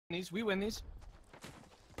these. We win these.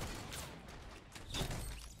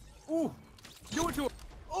 Ooh! Do it to him!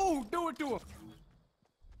 Oh! Do it to him!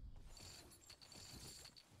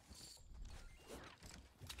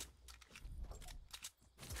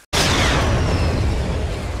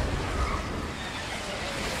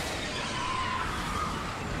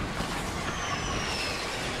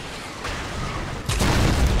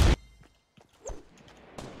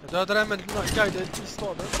 Jag dödade den med den guided i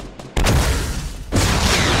staden.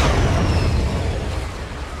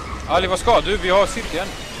 Ali, vad ska du? Vi har city igen.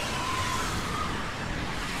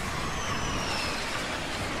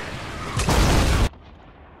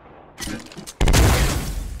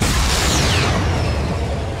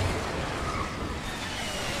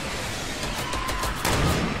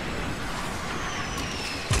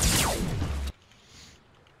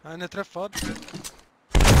 Han är träffad.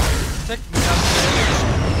 Teckningar.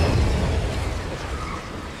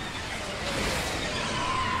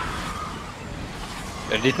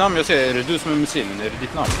 Är det ditt namn jag ser? Är det du som är missilen? Är det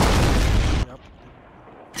ditt namn? Ja.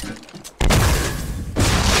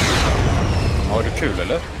 Har du kul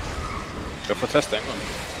eller? Jag får testa en gång.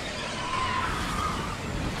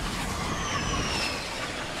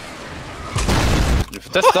 Du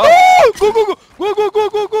får testa! Gå, gå, gå! Gå, gå, gå,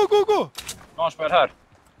 gå, gå, gå, gå! Launchpad här.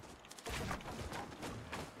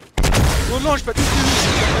 Gå launchpad ut i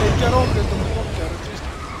huset. I garaget om du knockar.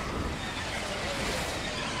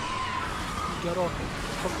 I garaget.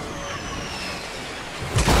 Kom.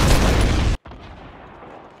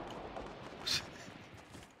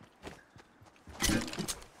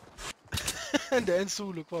 Det är en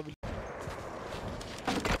solo kvar.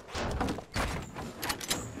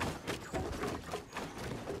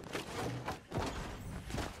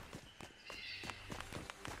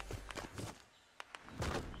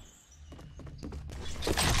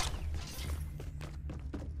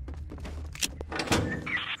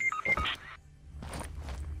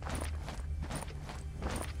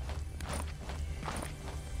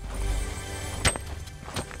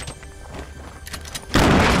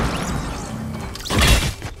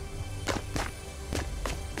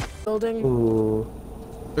 Building. Ooh.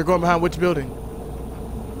 They're going behind which building?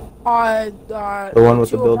 The one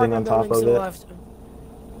with the building on top of it. Left.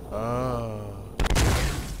 Oh.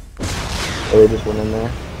 They just went in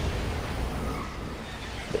there.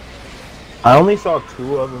 I only saw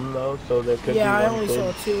 2 of them though, so there could be I one only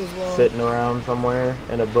kid saw 2 as well. sitting around somewhere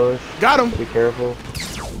in a bush. Got him! Be careful.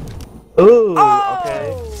 Ooh, Oh!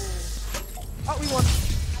 okay. Oh, we won.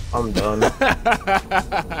 I'm done.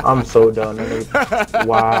 I'm so done.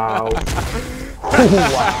 Wow.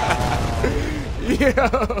 Wow.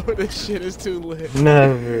 Yo, this shit is too lit.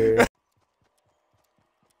 Never.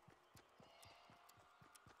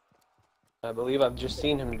 I believe I've just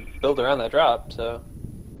seen him build around that drop, so...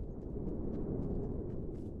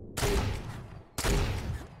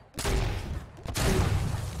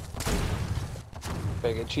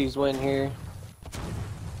 Big a cheese win here.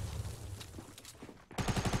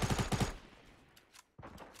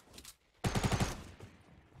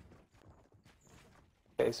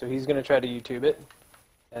 Okay, so he's gonna try to YouTube it,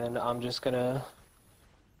 and I'm just gonna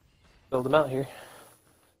build him out here.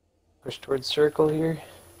 Push towards circle here.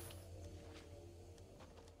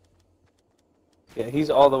 Yeah, he's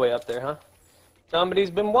all the way up there, huh?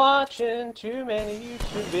 Somebody's been watching too many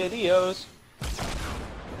YouTube videos.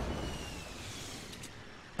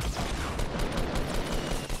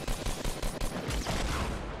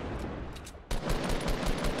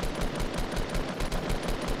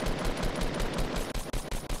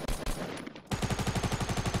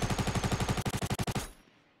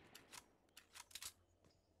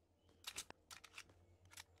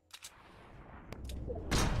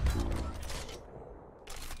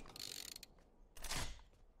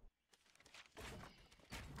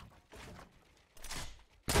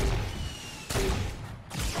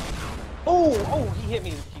 Oh, he hit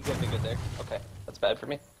me. He got me good there. Okay, that's bad for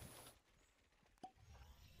me.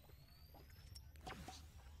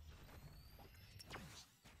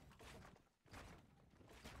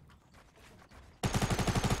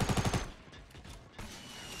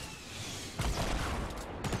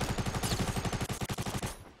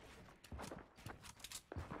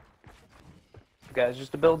 The guy's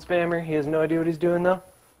just a build spammer. He has no idea what he's doing though.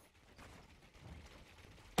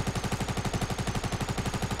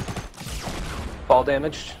 Fall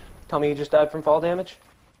damage. Tell me you just died from fall damage.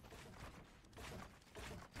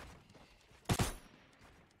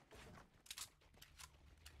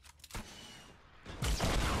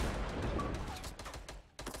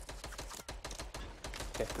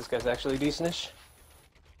 Okay, this guy's actually decentish.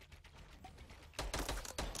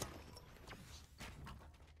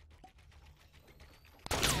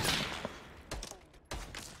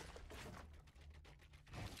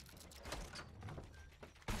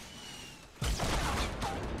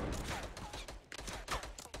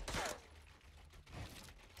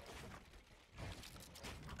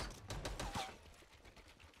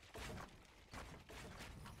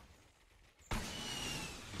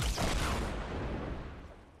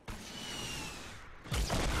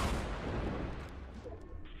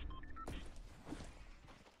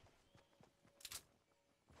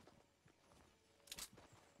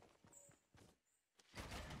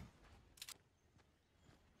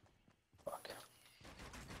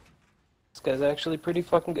 This guy's actually pretty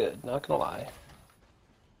fucking good, not gonna lie.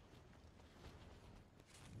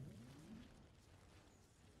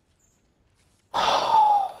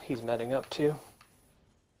 He's medding up too.